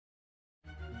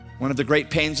One of the great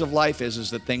pains of life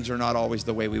is that things are not always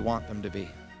the way we want them to be.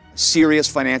 Serious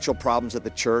financial problems at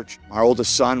the church. Our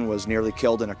oldest son was nearly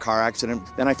killed in a car accident.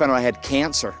 Then I found out I had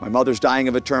cancer. My mother's dying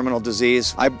of a terminal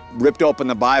disease. I ripped open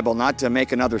the Bible, not to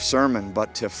make another sermon,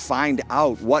 but to find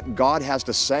out what God has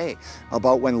to say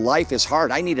about when life is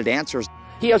hard. I needed answers.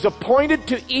 He has appointed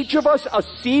to each of us a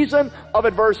season of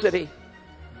adversity,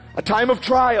 a time of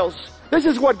trials. This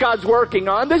is what God's working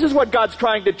on. This is what God's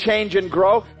trying to change and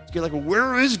grow. You're like, well,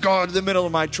 where is God in the middle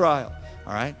of my trial?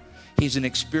 All right? He's an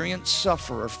experienced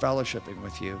sufferer fellowshipping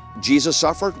with you. Jesus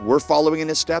suffered. We're following in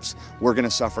his steps. We're going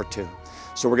to suffer too.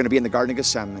 So we're going to be in the Garden of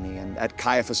Gethsemane and at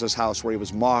Caiaphas' house where he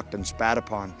was mocked and spat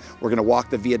upon. We're going to walk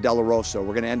the Via Dolorosa.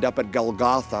 We're going to end up at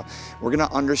Golgotha. We're going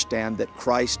to understand that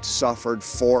Christ suffered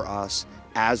for us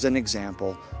as an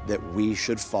example that we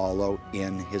should follow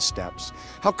in his steps.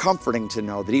 How comforting to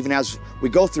know that even as we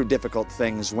go through difficult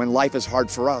things, when life is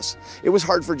hard for us, it was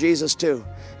hard for Jesus too.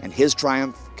 And his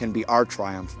triumph can be our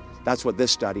triumph. That's what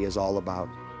this study is all about.